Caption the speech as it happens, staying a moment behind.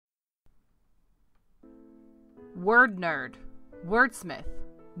Word nerd, wordsmith,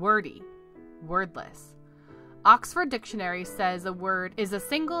 wordy, wordless. Oxford Dictionary says a word is a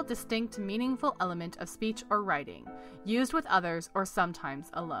single, distinct, meaningful element of speech or writing, used with others or sometimes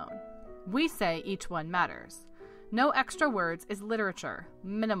alone. We say each one matters. No extra words is literature,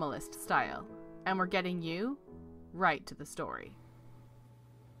 minimalist style. And we're getting you right to the story.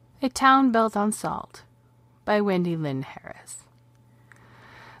 A Town Built on Salt by Wendy Lynn Harris.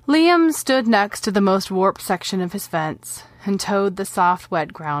 Liam stood next to the most warped section of his fence and toed the soft,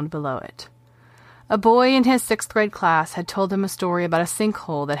 wet ground below it. A boy in his 6th grade class had told him a story about a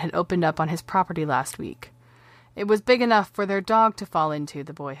sinkhole that had opened up on his property last week. It was big enough for their dog to fall into,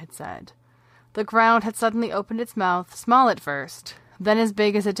 the boy had said. The ground had suddenly opened its mouth, small at first, then as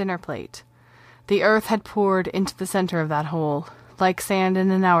big as a dinner plate. The earth had poured into the center of that hole, like sand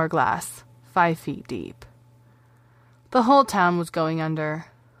in an hourglass, 5 feet deep. The whole town was going under.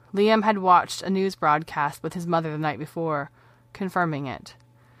 Liam had watched a news broadcast with his mother the night before, confirming it.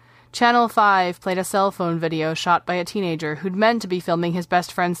 Channel 5 played a cell phone video shot by a teenager who'd meant to be filming his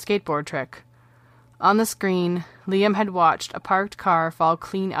best friend's skateboard trick. On the screen, Liam had watched a parked car fall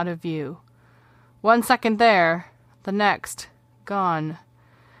clean out of view. 1 second there, the next, gone.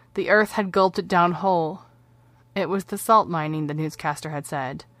 The earth had gulped it down whole. It was the salt mining, the newscaster had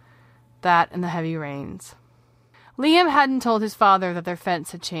said. That and the heavy rains. Liam hadn't told his father that their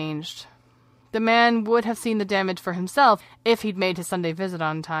fence had changed. The man would have seen the damage for himself if he'd made his Sunday visit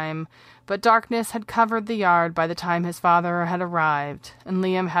on time, but darkness had covered the yard by the time his father had arrived, and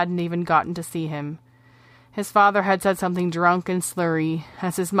Liam hadn't even gotten to see him. His father had said something drunk and slurry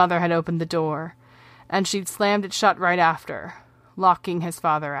as his mother had opened the door, and she'd slammed it shut right after, locking his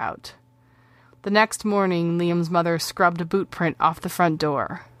father out. The next morning, Liam's mother scrubbed a boot print off the front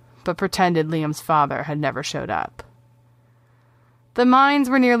door, but pretended Liam's father had never showed up. The mines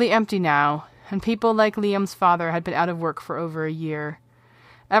were nearly empty now, and people like Liam's father had been out of work for over a year.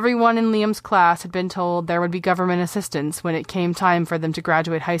 Everyone in Liam's class had been told there would be government assistance when it came time for them to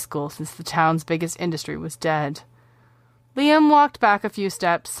graduate high school since the town's biggest industry was dead. Liam walked back a few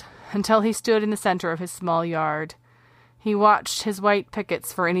steps until he stood in the center of his small yard. He watched his white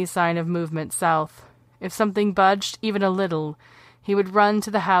pickets for any sign of movement south. If something budged even a little, he would run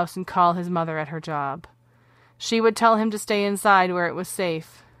to the house and call his mother at her job. She would tell him to stay inside where it was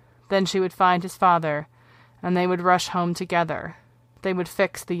safe. Then she would find his father, and they would rush home together. They would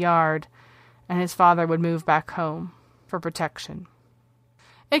fix the yard, and his father would move back home for protection.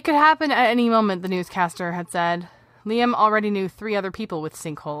 It could happen at any moment, the newscaster had said. Liam already knew 3 other people with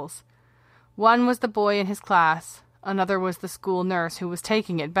sinkholes. One was the boy in his class. Another was the school nurse who was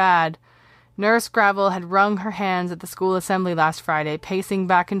taking it bad. Nurse Gravel had wrung her hands at the school assembly last Friday, pacing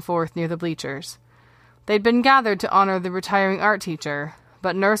back and forth near the bleachers. They'd been gathered to honor the retiring art teacher,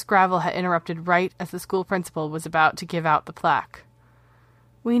 but Nurse Gravel had interrupted right as the school principal was about to give out the plaque.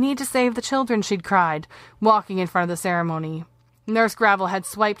 "We need to save the children," she'd cried, walking in front of the ceremony. Nurse Gravel had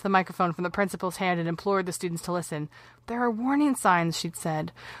swiped the microphone from the principal's hand and implored the students to listen. "There are warning signs," she'd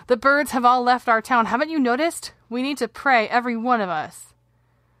said. "The birds have all left our town. Haven't you noticed? We need to pray, every one of us."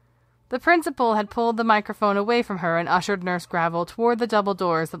 The principal had pulled the microphone away from her and ushered Nurse Gravel toward the double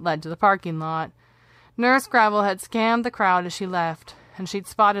doors that led to the parking lot. Nurse Gravel had scanned the crowd as she left, and she'd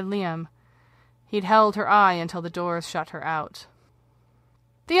spotted Liam. He'd held her eye until the doors shut her out.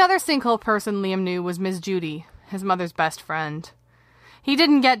 The other sinkhole person Liam knew was Miss Judy, his mother's best friend. He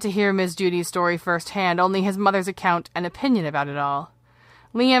didn't get to hear Miss Judy's story firsthand, only his mother's account and opinion about it all.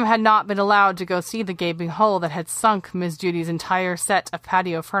 Liam had not been allowed to go see the gaping hole that had sunk Miss Judy's entire set of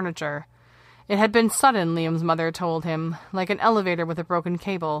patio furniture. It had been sudden, Liam's mother told him, like an elevator with a broken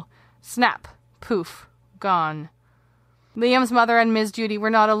cable. Snap, poof, gone. Liam's mother and Miss Judy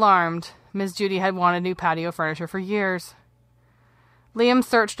were not alarmed. Miss Judy had wanted new patio furniture for years. Liam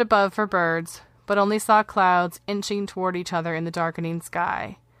searched above for birds, but only saw clouds inching toward each other in the darkening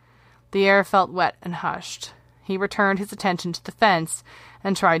sky. The air felt wet and hushed. He returned his attention to the fence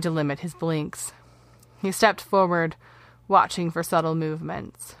and tried to limit his blinks. He stepped forward, watching for subtle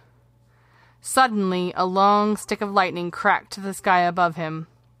movements. Suddenly, a long stick of lightning cracked to the sky above him.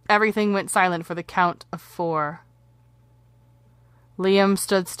 Everything went silent for the count of 4. Liam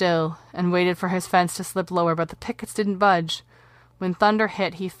stood still and waited for his fence to slip lower, but the pickets didn't budge. When thunder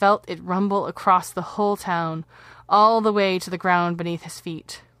hit, he felt it rumble across the whole town, all the way to the ground beneath his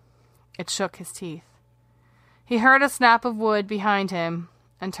feet. It shook his teeth. He heard a snap of wood behind him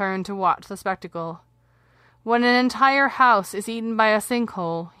and turned to watch the spectacle. When an entire house is eaten by a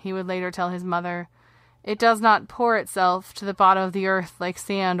sinkhole, he would later tell his mother, it does not pour itself to the bottom of the earth like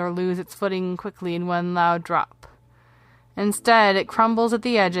sand or lose its footing quickly in one loud drop. Instead, it crumbles at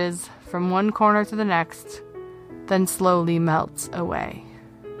the edges, from one corner to the next, then slowly melts away.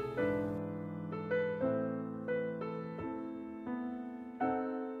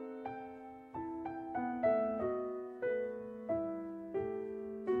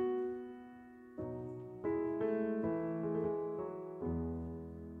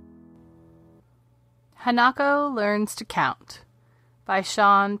 Hanako Learns to Count by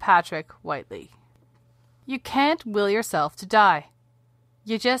Sean Patrick Whiteley. You can't will yourself to die.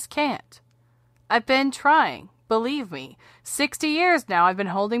 You just can't. I've been trying, believe me. 60 years now I've been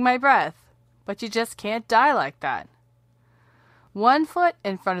holding my breath. But you just can't die like that. 1 foot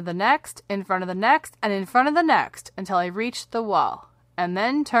in front of the next, in front of the next, and in front of the next until I reach the wall. And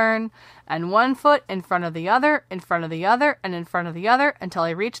then turn, and 1 foot in front of the other, in front of the other, and in front of the other until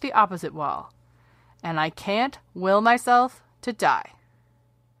I reach the opposite wall. And I can't will myself to die.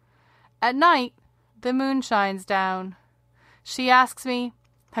 At night, the moon shines down. She asks me,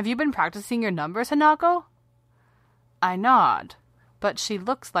 "Have you been practicing your numbers, Hanako?" I nod, but she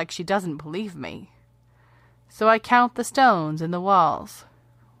looks like she doesn't believe me. So I count the stones in the walls.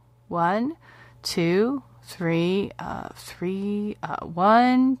 1, 2, 3,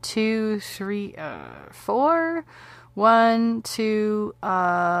 1, 2, 3, 4, 1, 2,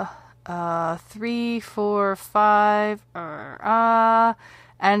 3, 4, 5,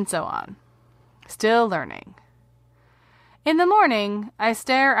 and so on. Still learning. In the morning, I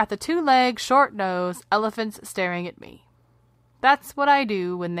stare at the 2-legged, short-nosed elephants staring at me. That's what I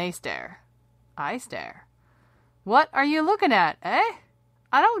do when they stare. I stare. What are you looking at, eh?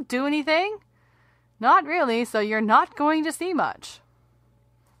 I don't do anything. Not really, so you're not going to see much.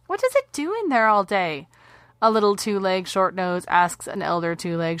 What does it do in there all day? A little 2-legged short-nose asks an elder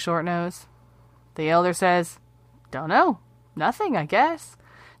 2-legged short-nose. The elder says, "Don't know. Nothing, I guess."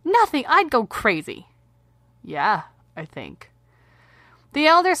 "Nothing? I'd go crazy." "Yeah, I think." The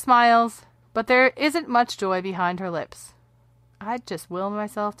elder smiles, but there isn't much joy behind her lips. "I'd just will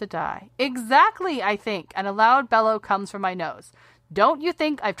myself to die." "Exactly, I think," and a loud bellow comes from my nose. "Don't you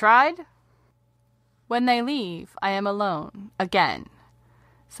think I've tried?" When they leave, I am alone, again.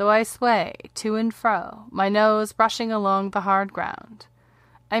 So I sway to and fro, my nose brushing along the hard ground.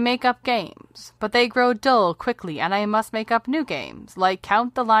 I make up games, but they grow dull quickly, and I must make up new games, like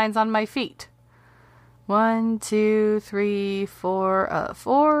count the lines on my feet. 1, 2, 3, 4,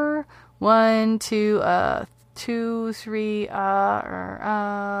 4. 1, 2, 2, 3,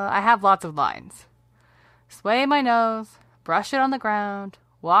 I have lots of lines. Sway my nose, brush it on the ground,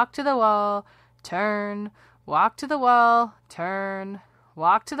 walk to the wall, turn, walk to the wall, turn,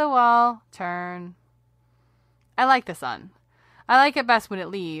 walk to the wall, turn. I like the sun. I like it best when it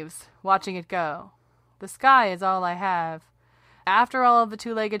leaves, watching it go. The sky is all I have. After all of the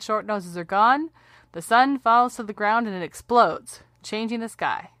 2-legged short noses are gone, the sun falls to the ground and it explodes, changing the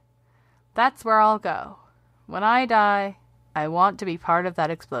sky. That's where I'll go. When I die, I want to be part of that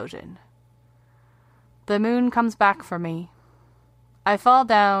explosion. The moon comes back for me. I fall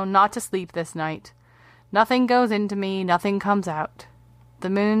down, not to sleep this night. Nothing goes into me, nothing comes out. The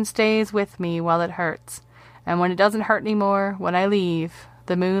moon stays with me while it hurts, and when it doesn't hurt anymore, when I leave,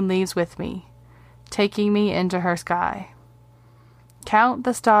 the moon leaves with me, taking me into her sky. "Count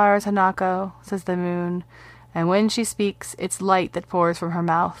the stars, Hanako," says the moon, and when she speaks, it's light that pours from her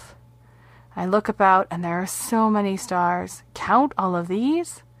mouth. I look about, and there are so many stars. "Count all of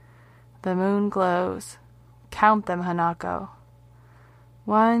these?" The moon glows. "Count them, Hanako."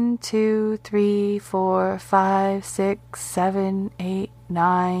 1, 2, 3, 4, 5, 6, 7, 8,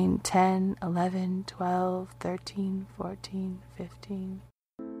 9, 10, 11, 12, 13, 14, 15.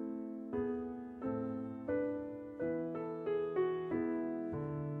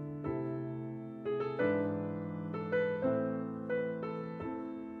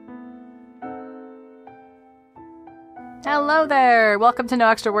 Hello there! Welcome to No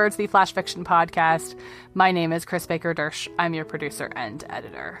Extra Words, the Flash Fiction Podcast. My name is Chris Baker-Dersch. I'm your producer and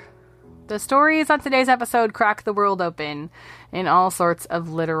editor. The stories on today's episode crack the world open in all sorts of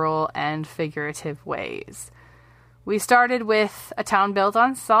literal and figurative ways. We started with a town built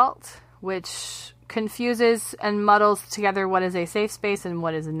on salt, which confuses and muddles together what is a safe space and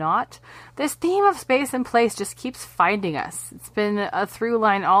what is not. This theme of space and place just keeps finding us. It's been a through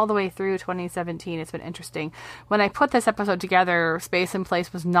line all the way through 2017. It's been interesting. When I put this episode together, space and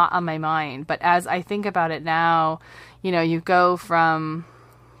place was not on my mind. But as I think about it now, you go from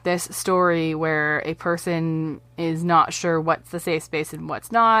this story where a person is not sure what's the safe space and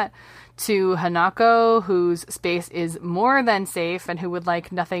what's not, to Hanako, whose space is more than safe and who would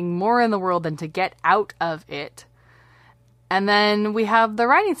like nothing more in the world than to get out of it. And then we have the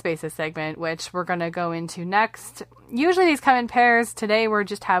Writing Spaces segment, which we're going to go into next. Usually these come in pairs. Today we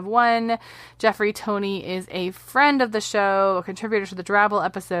just have one. Jeffrey Toney is a friend of the show, a contributor to the Drabble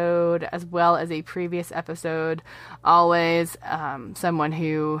episode, as well as a previous episode. Always someone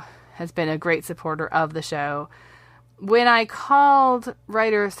who has been a great supporter of the show. When I called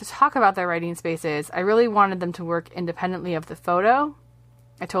writers to talk about their writing spaces, I really wanted them to work independently of the photo.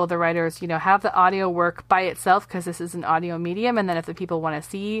 I told the writers, have the audio work by itself because this is an audio medium. And then if the people want to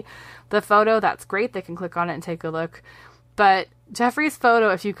see the photo, that's great. They can click on it and take a look. But Jeffrey's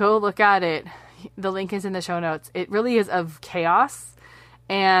photo, if you go look at it, the link is in the show notes. It really is of chaos.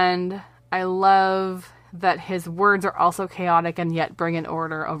 And I love that his words are also chaotic and yet bring an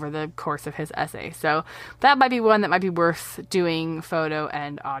order over the course of his essay. So that might be one that might be worth doing photo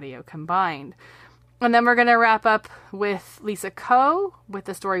and audio combined. And then we're going to wrap up with Lisa Coe with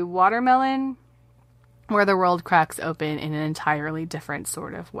the story Watermelon, where the world cracks open in an entirely different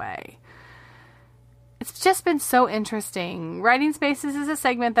sort of way. It's just been so interesting. Writing Spaces is a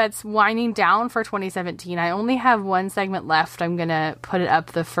segment that's winding down for 2017. I only have one segment left. I'm going to put it up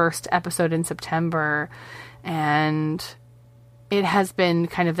the first episode in September. And it has been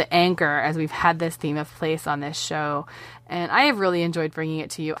kind of the anchor as we've had this theme of place on this show. And I have really enjoyed bringing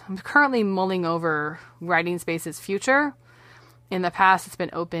it to you. I'm currently mulling over Writing Space's future. In the past, it's been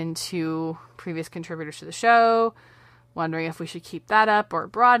open to previous contributors to the show, wondering if we should keep that up or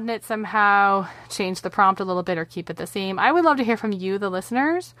broaden it somehow, change the prompt a little bit or keep it the same. I would love to hear from you, the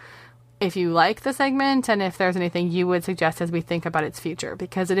listeners, if you like the segment and if there's anything you would suggest as we think about its future,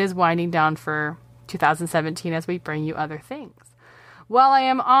 because it is winding down for 2017 as we bring you other things. While I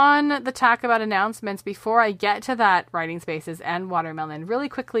am on the tack about announcements, before I get to that Writing Spaces and Watermelon, really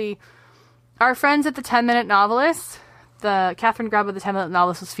quickly, our friends at the 10-Minute Novelist, the Catherine Grubb of the 10-Minute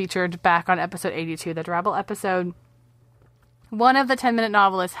Novelist was featured back on episode 82, the Drabble episode. One of the 10-Minute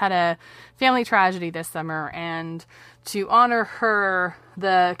Novelists had a family tragedy this summer, and to honor her,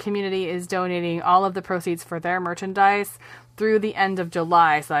 the community is donating all of the proceeds for their merchandise through the end of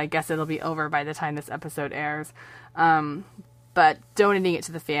July, so I guess it'll be over by the time this episode airs. But donating it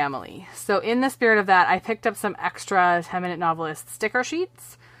to the family. So in the spirit of that, I picked up some extra 10-Minute Novelist sticker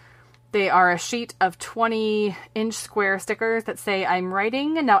sheets. They are a sheet of 20-inch square stickers that say, "I'm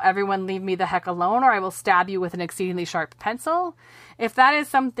writing, now everyone leave me the heck alone, or I will stab you with an exceedingly sharp pencil." If that is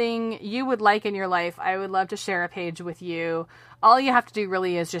something you would like in your life, I would love to share a page with you. All you have to do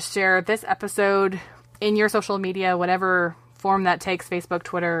really is just share this episode in your social media, whatever form that takes, Facebook,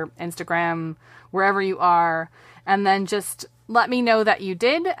 Twitter, Instagram, wherever you are, and then just let me know that you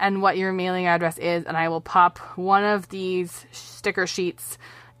did and what your mailing address is, and I will pop one of these sticker sheets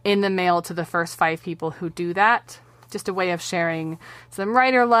in the mail to the first 5 people who do that. Just a way of sharing some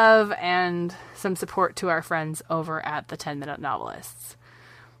writer love and some support to our friends over at the 10-Minute Novelists.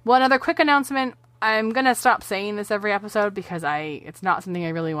 One other quick announcement. I'm going to stop saying this every episode because it's not something I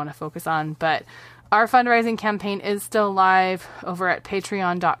really want to focus on, but our fundraising campaign is still live over at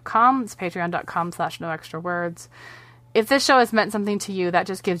patreon.com. It's patreon.com/noextrawords. If this show has meant something to you, that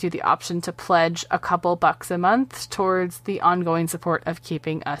just gives you the option to pledge a couple bucks a month towards the ongoing support of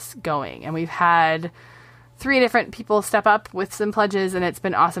keeping us going. And we've had 3 different people step up with some pledges, and it's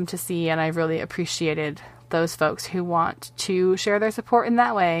been awesome to see, and I've really appreciated those folks who want to share their support in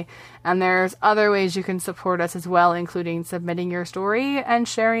that way. And there's other ways you can support us as well, including submitting your story and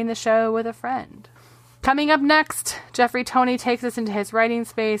sharing the show with a friend. Coming up next, Jeffrey Toney takes us into his writing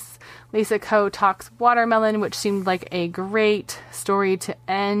space. Lisa Coe talks Watermelon, which seemed like a great story to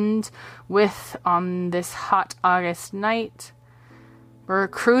end with on this hot August night. We're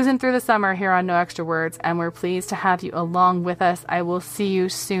cruising through the summer here on No Extra Words, and we're pleased to have you along with us. I will see you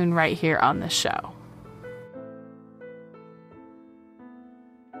soon right here on the show.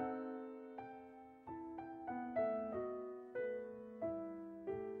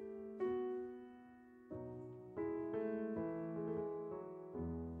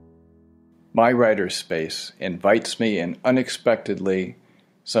 My writer's space invites me in unexpectedly,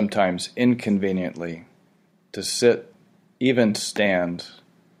 sometimes inconveniently, to sit, even stand,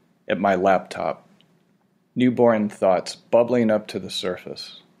 at my laptop, newborn thoughts bubbling up to the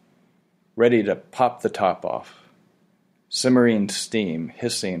surface, ready to pop the top off, simmering steam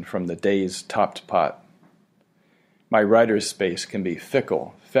hissing from the day's topped pot. My writer's space can be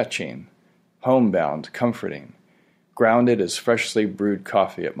fickle, fetching, homebound, comforting, grounded as freshly brewed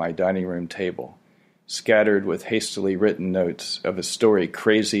coffee at my dining room table, scattered with hastily written notes of a story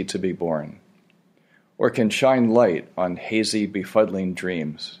crazy to be born, or can shine light on hazy, befuddling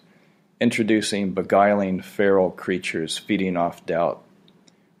dreams, introducing beguiling feral creatures feeding off doubt,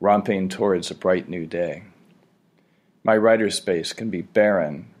 romping towards a bright new day. My writer's space can be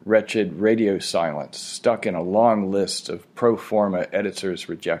barren, wretched radio silence, stuck in a long list of pro forma editors'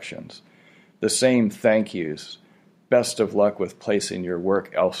 rejections. The same thank yous, best of luck with placing your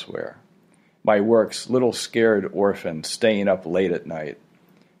work elsewhere. My work's little scared orphan staying up late at night.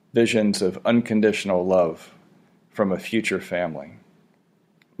 Visions of unconditional love from a future family.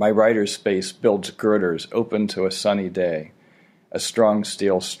 My writer's space builds girders open to a sunny day, a strong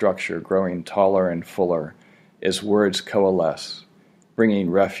steel structure growing taller and fuller as words coalesce,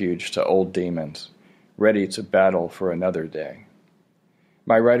 bringing refuge to old demons, ready to battle for another day.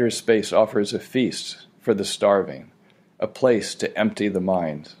 My writer's space offers a feast for the starving, a place to empty the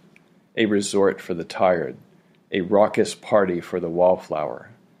mind, a resort for the tired, a raucous party for the wallflower,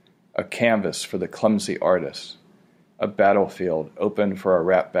 a canvas for the clumsy artist, a battlefield open for a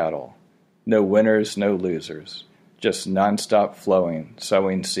rap battle. No winners, no losers, just nonstop flowing,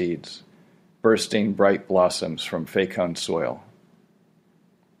 sowing seeds, bursting bright blossoms from fecund soil.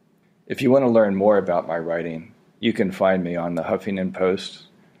 If you want to learn more about my writing, you can find me on the Huffington Post,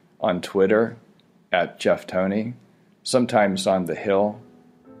 on Twitter, @JeffTony, sometimes on The Hill,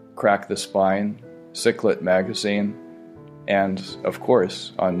 Crack the Spine, Cyclet Magazine, and, of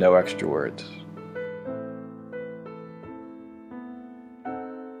course, on No Extra Words.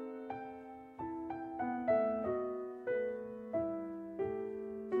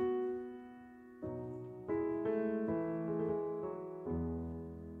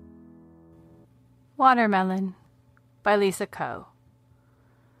 Watermelon by Lisa Coe.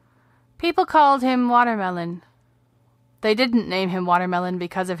 People called him Watermelon. They didn't name him Watermelon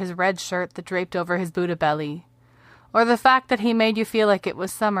because of his red shirt that draped over his Buddha belly, or the fact that he made you feel like it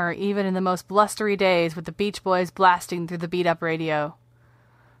was summer even in the most blustery days with the Beach Boys blasting through the beat-up radio.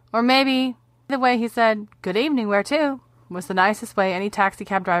 Or maybe the way he said, "Good evening, where to?" was the nicest way any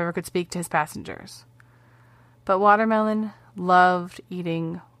taxicab driver could speak to his passengers. But Watermelon loved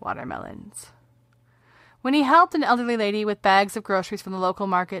eating watermelons. When he helped an elderly lady with bags of groceries from the local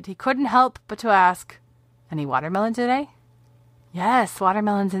market, he couldn't help but to ask, "Any watermelon today?" "Yes,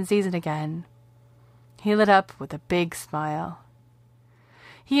 watermelon's in season again." He lit up with a big smile.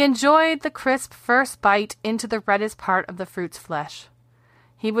 He enjoyed the crisp first bite into the reddest part of the fruit's flesh.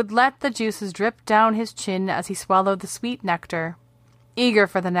 He would let the juices drip down his chin as he swallowed the sweet nectar, eager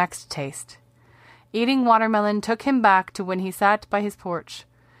for the next taste. Eating watermelon took him back to when he sat by his porch.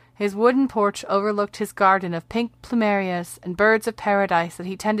 His wooden porch overlooked his garden of pink plumerias and birds of paradise that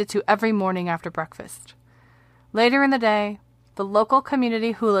he tended to every morning after breakfast. Later in the day, the local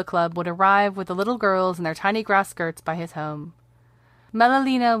community hula club would arrive with the little girls in their tiny grass skirts by his home.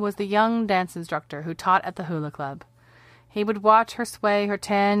 Melalina was the young dance instructor who taught at the hula club. He would watch her sway her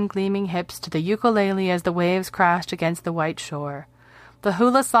tan, gleaming hips to the ukulele as the waves crashed against the white shore. The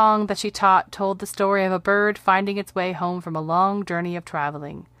hula song that she taught told the story of a bird finding its way home from a long journey of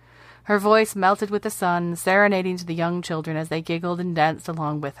traveling. Her voice melted with the sun, serenading to the young children as they giggled and danced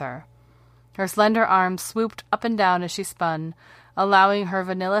along with her. Her slender arms swooped up and down as she spun, allowing her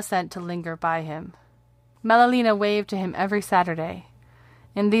vanilla scent to linger by him. Melalina waved to him every Saturday.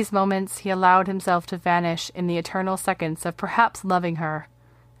 In these moments he allowed himself to vanish in the eternal seconds of perhaps loving her,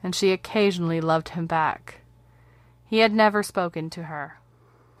 and she occasionally loved him back. He had never spoken to her.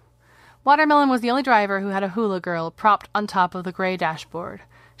 Watermelon was the only driver who had a hula girl propped on top of the gray dashboard,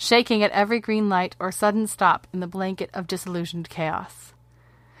 shaking at every green light or sudden stop in the blanket of disillusioned chaos.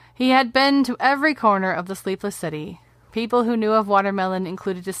 He had been to every corner of the sleepless city. People who knew of Watermelon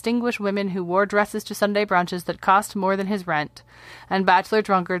included distinguished women who wore dresses to Sunday brunches that cost more than his rent, and bachelor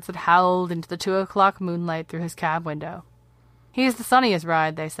drunkards that howled into the 2 o'clock moonlight through his cab window. "He's the sunniest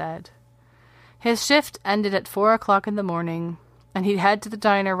ride," they said. His shift ended at 4 o'clock in the morning, and he'd head to the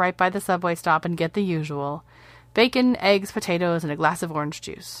diner right by the subway stop and get the usual: bacon, eggs, potatoes, and a glass of orange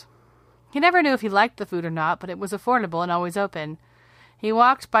juice. He never knew if he liked the food or not, but it was affordable and always open. He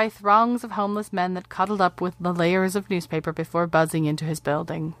walked by throngs of homeless men that cuddled up with the layers of newspaper before buzzing into his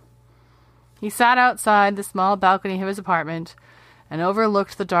building. He sat outside the small balcony of his apartment and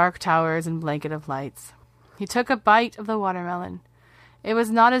overlooked the dark towers and blanket of lights. He took a bite of the watermelon. It was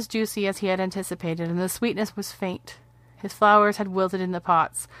not as juicy as he had anticipated, and the sweetness was faint. His flowers had wilted in the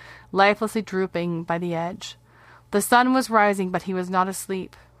pots, lifelessly drooping by the edge. The sun was rising, but he was not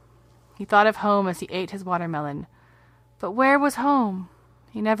asleep. He thought of home as he ate his watermelon. But where was home?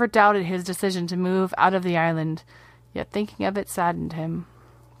 He never doubted his decision to move out of the island, yet thinking of it saddened him.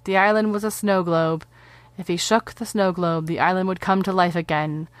 The island was a snow globe. If he shook the snow globe, the island would come to life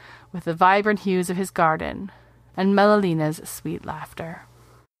again, with the vibrant hues of his garden and Melalina's sweet laughter.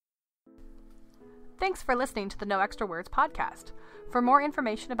 Thanks for listening to the No Extra Words podcast. For more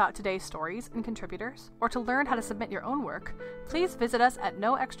information about today's stories and contributors, or to learn how to submit your own work, please visit us at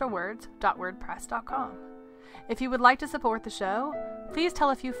noextrawords.wordpress.com. If you would like to support the show, please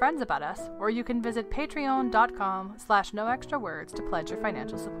tell a few friends about us, or you can visit patreon.com/noextrawords to pledge your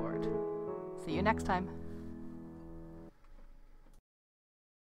financial support. See you next time.